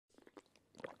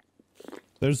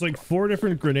There's like 4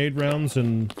 different grenade rounds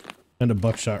and a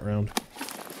buckshot round.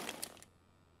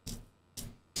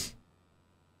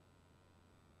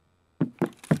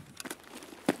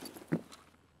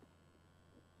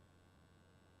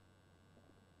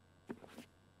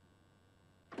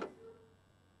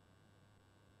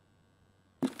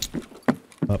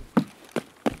 Up.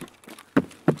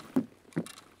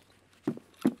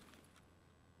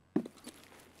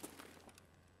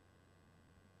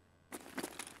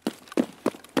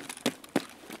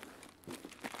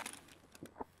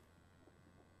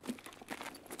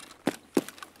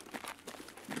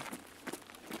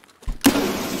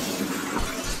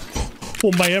 Oh,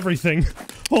 my everything.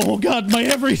 Oh god, my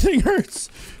everything hurts.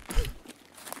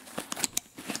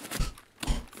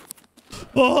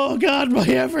 Oh god, my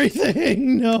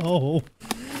everything. No.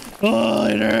 Oh,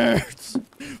 it hurts.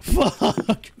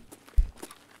 Fuck.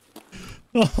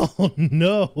 Oh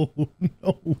no.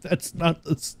 No, that's not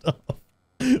the stuff.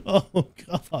 Oh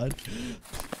god.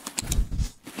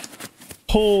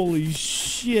 Holy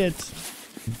shit.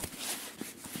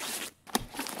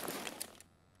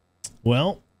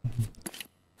 Well,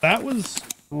 that was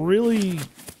really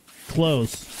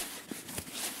close.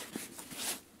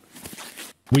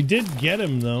 We did get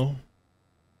him though.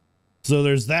 So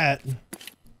there's that.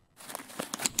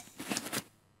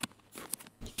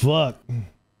 Fuck.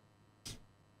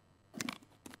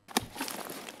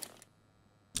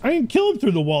 I didn't kill him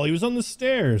through the wall. He was on the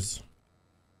stairs.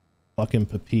 Fucking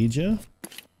Papija.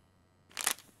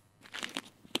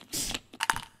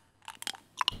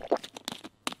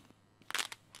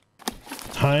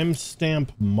 Timestamp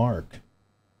mark.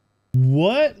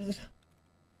 What?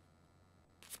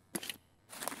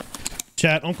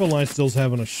 Chat, Uncle Lystill's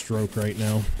having a stroke right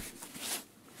now.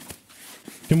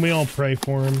 Can we all pray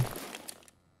for him?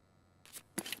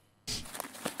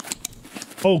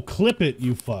 Oh, clip it,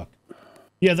 you fuck.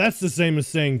 Yeah, that's the same as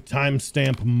saying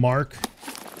timestamp mark.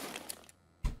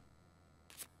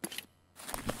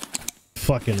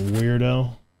 Fucking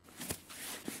weirdo.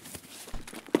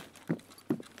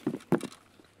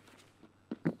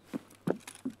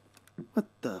 What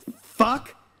the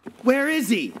fuck? Where is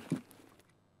he?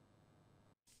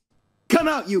 Come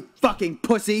out, you fucking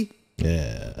pussy!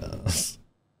 Yes.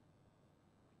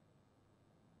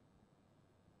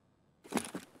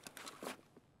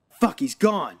 Fuck, he's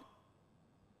gone.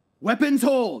 Weapons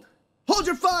hold! Hold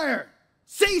your fire!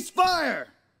 Cease fire!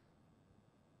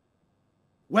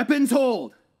 Weapons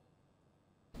hold!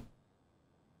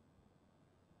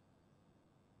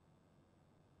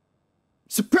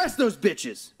 Suppress those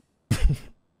bitches!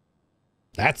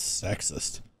 That's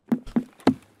sexist.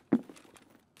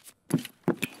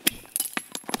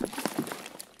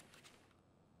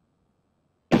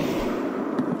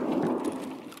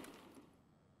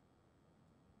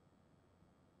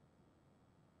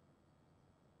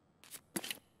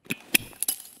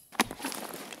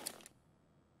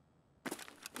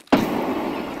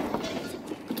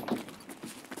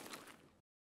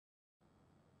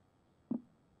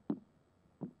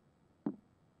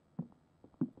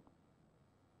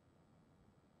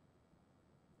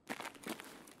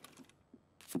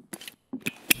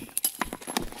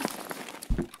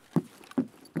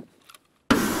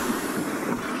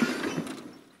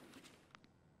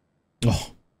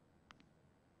 Oh.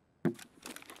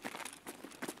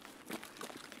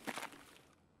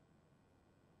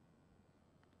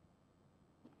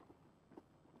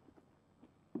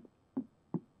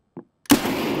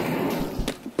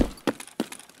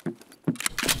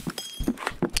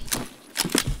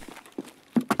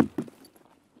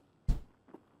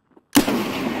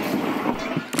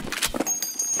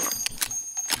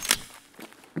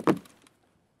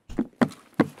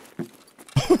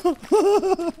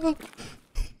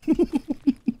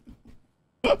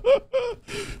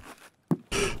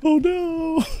 Oh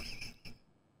no.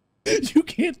 You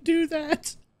can't do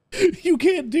that. You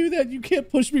can't do that. You can't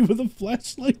push me with a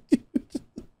flashlight, dude.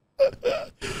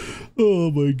 Oh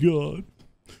my god.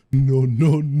 No,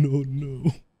 no, no,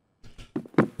 no.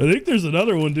 I think there's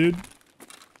another one, dude.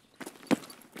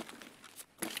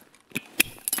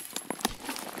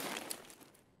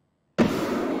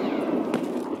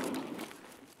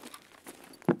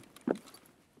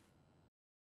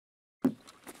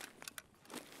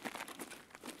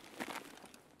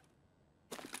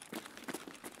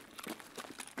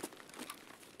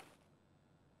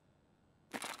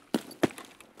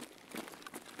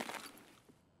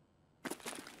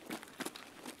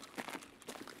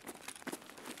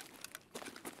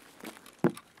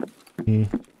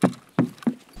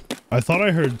 I thought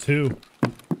I heard 2.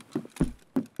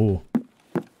 Oh.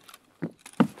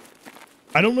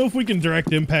 I don't know if we can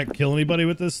direct impact kill anybody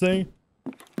with this thing.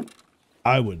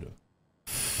 I would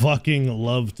fucking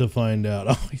love to find out.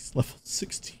 Oh, he's level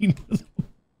 16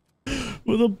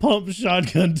 with a pump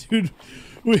shotgun, dude.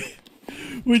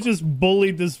 We just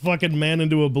bullied this fucking man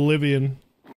into oblivion.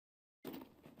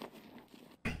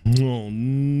 Oh,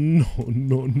 no,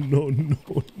 no, no, no,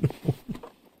 no.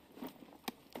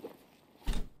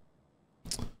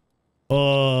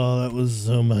 Oh, that was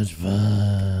so much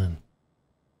fun.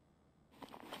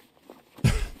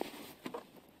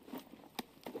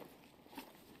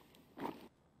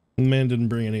 The man didn't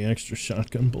bring any extra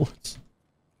shotgun bullets.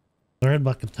 Red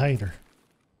bucket tighter.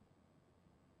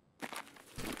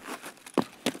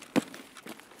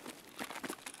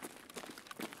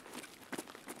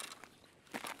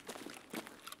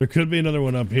 There could be another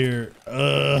one up here.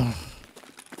 Oh.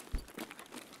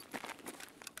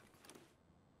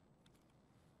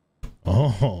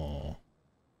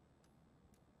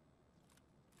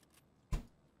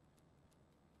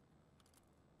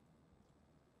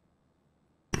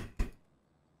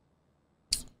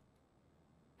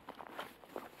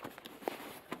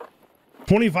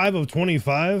 $25 of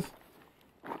 25.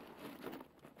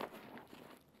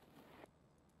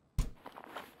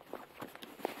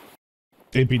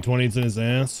 AP-20's in his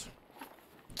ass.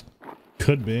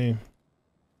 Could be.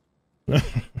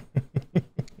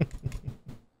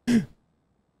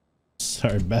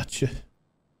 Sorry about you.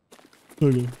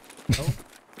 Okay. Oh,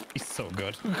 he's so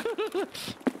good.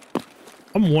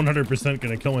 I'm 100%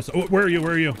 gonna kill myself. Oh, where are you?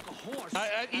 Where are you?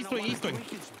 East wing, east wing.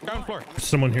 Ground floor. There's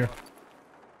someone here.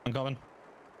 I'm coming.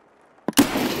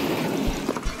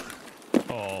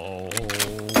 Oh.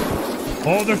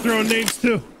 Oh, they're throwing nades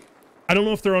too. I don't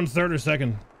know if they're on third or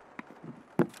second.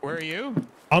 Where are you?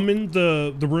 I'm in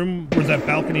the room where that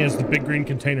balcony has the big green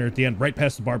container at the end, right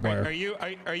past the barbed wire. Are you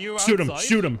outside? Shoot him!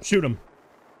 Shoot him! Shoot him!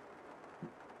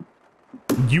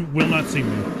 You will not see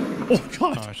me. Oh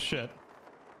god! Oh shit!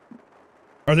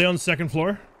 Are they on the second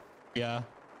floor? Yeah.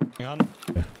 Hang on.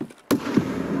 Yeah.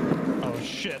 Oh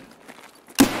shit!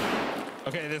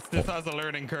 Okay, this has a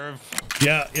learning curve.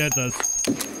 Yeah, it does.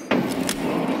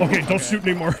 Okay, don't shoot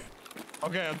anymore.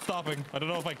 Okay, I'm stopping. I don't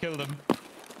know if I killed him.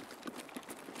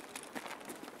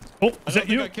 Oh, is that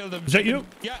you? I killed him. Is that you?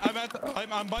 Yeah, I'm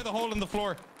by the hole in the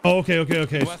floor. Oh, okay, okay,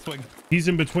 okay. The west wing. He's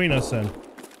in between us then.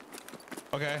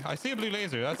 Okay, I see a blue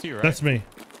laser. That's you, right? That's me.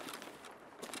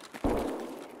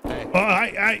 Hey. Oh,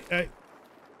 I.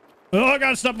 Oh, I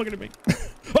gotta stop looking at me.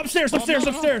 Upstairs, upstairs,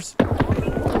 no, no. upstairs.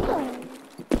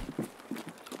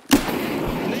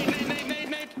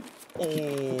 Nate.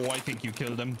 Oh, I think you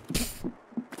killed him.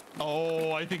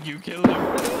 Oh, I think you killed him.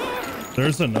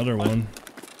 There's another one.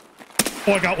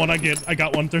 Oh, I got one. I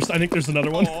got one. I think there's another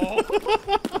one. Oh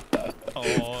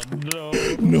no.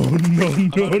 No.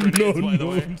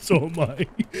 So am I.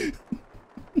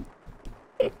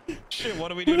 Shit, what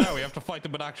do we do now? We have to fight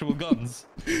them with actual guns.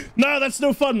 No, that's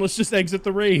no fun. Let's just exit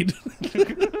the raid.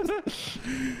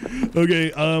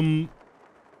 Okay,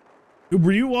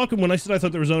 were you walking when I said I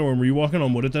thought there was another one? Were you walking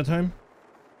on wood at that time?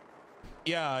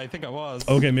 Yeah, I think I was.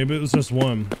 Okay, maybe it was just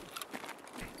one.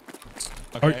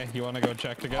 Okay, you want to go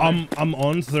check together? I'm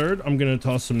on third. I'm gonna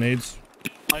toss some nades.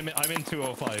 I'm in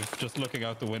 205, just looking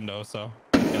out the window. So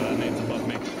yeah, that nade's above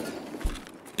me.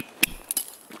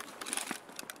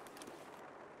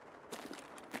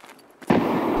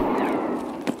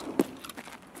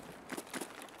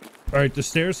 All right, the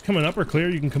stairs coming up are clear.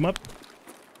 You can come up.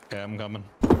 Okay, I'm coming.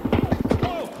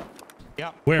 Oh!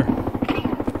 Yeah. Where? Room next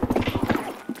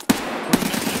to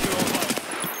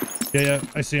 205. Yeah,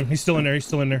 I see him. He's still in there. He's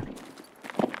still in there.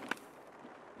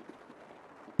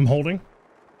 I'm holding.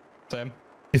 Same.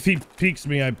 If he peeks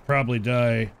me, I probably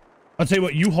die. I'll tell you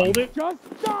what. You hold it.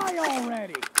 Just die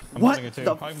already! What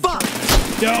the fuck?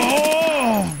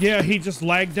 Oh, yeah. He just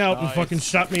lagged out and Nice. fucking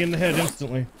shot me in the head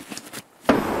instantly.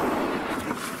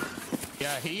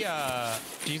 Yeah, he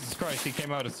Jesus Christ, he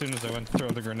came out as soon as I went to throw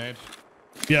the grenade.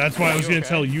 Yeah, that's why I was you gonna okay?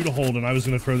 tell you to hold, and I was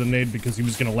gonna throw the nade because he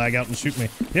was gonna lag out and shoot me.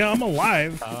 Yeah, I'm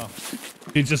alive. Oh.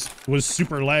 It just was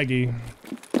super laggy.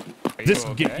 Are This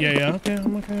you okay? yeah. Okay,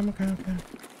 I'm okay.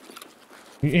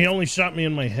 He only shot me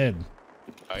in my head.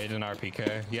 I hit an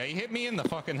RPK. Yeah, he hit me in the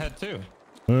fucking head too.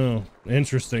 Oh,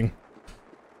 interesting.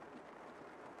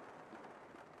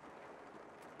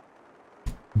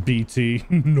 BT.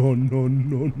 No.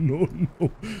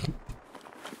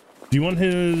 Do you want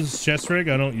his chest rig?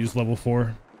 I don't use level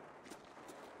 4.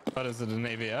 What is it, an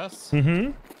AVS?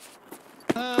 Mm-hmm.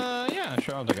 Yeah,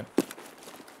 sure, I'll take it.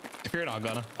 If you're not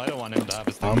gonna, I don't want him to have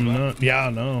his thing. I'm not. Yeah,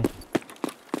 no.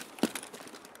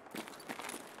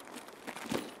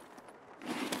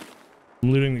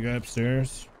 I'm looting the guy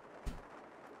upstairs.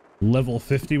 Level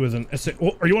 50 with an SA.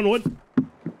 Oh, are you on wood?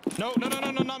 No,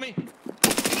 not me.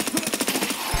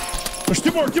 There's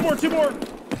two more.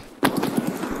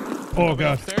 Oh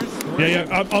god.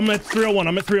 Yeah. I'm at 301.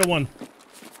 I'm at 301.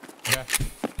 Okay.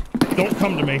 Don't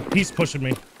come to me. He's pushing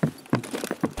me.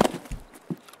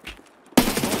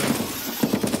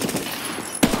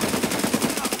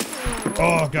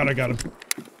 Oh god, I got him.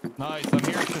 Nice. I'm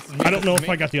here. This is me. I don't know if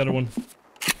I got the other one.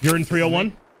 You're in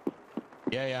 301?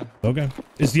 Yeah. Okay.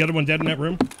 Is the other one dead in that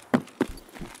room?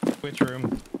 Which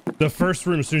room? The first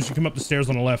room, as soon as you come up the stairs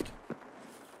on the left.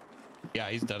 Yeah,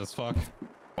 he's dead as fuck.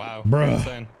 Wow. Bruh.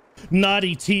 Insane.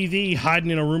 Naughty TV hiding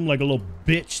in a room like a little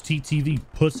bitch. TTV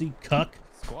pussy cuck.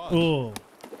 Squad. Oh.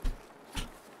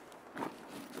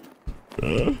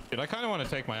 Dude, I kind of want to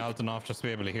take my Alton off just to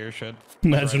be able to hear shit.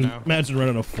 Imagine Right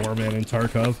running a 4-man in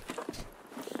Tarkov.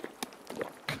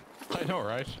 I know,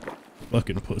 right?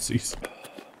 Fucking pussies.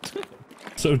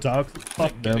 So dog,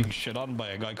 fuck them. Getting shit on by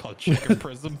a guy called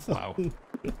ChickenPrism. Wow.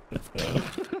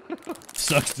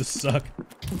 Sucks to suck.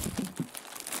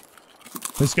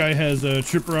 This guy has a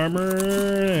trooper armor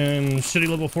and shitty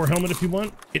level 4 helmet if you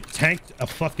want. It tanked a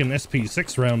fucking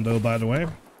SP6 round though, by the way.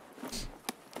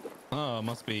 Oh,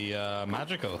 must be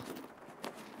magical.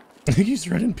 I think he's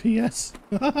running PS.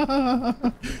 In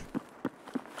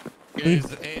his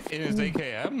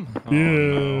AKM? Oh, Yeah.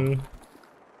 no.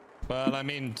 Well, I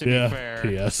mean, to be fair,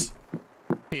 PS.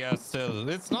 PS still,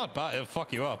 it's not bad. It'll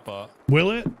fuck you up, but...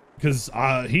 Will it? Because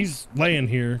he's laying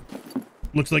here.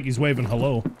 Looks like he's waving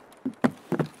hello.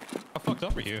 How fucked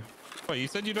up are you? Oh, you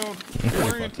said you don't... You're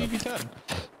wearing a TV10.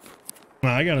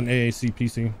 Nah, I got an AAC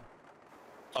PC.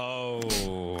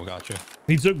 Oh, gotcha.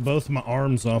 He took both my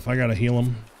arms off. I gotta heal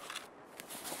him.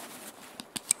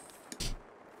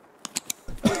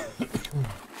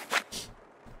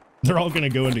 They're all gonna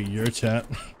go into your chat.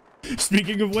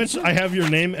 Speaking of which, I have your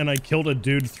name and I killed a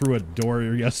dude through a door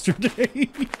yesterday.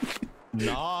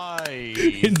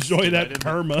 Nice. Enjoy that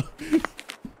karma.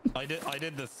 I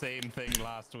did the same thing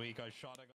last week. I shot a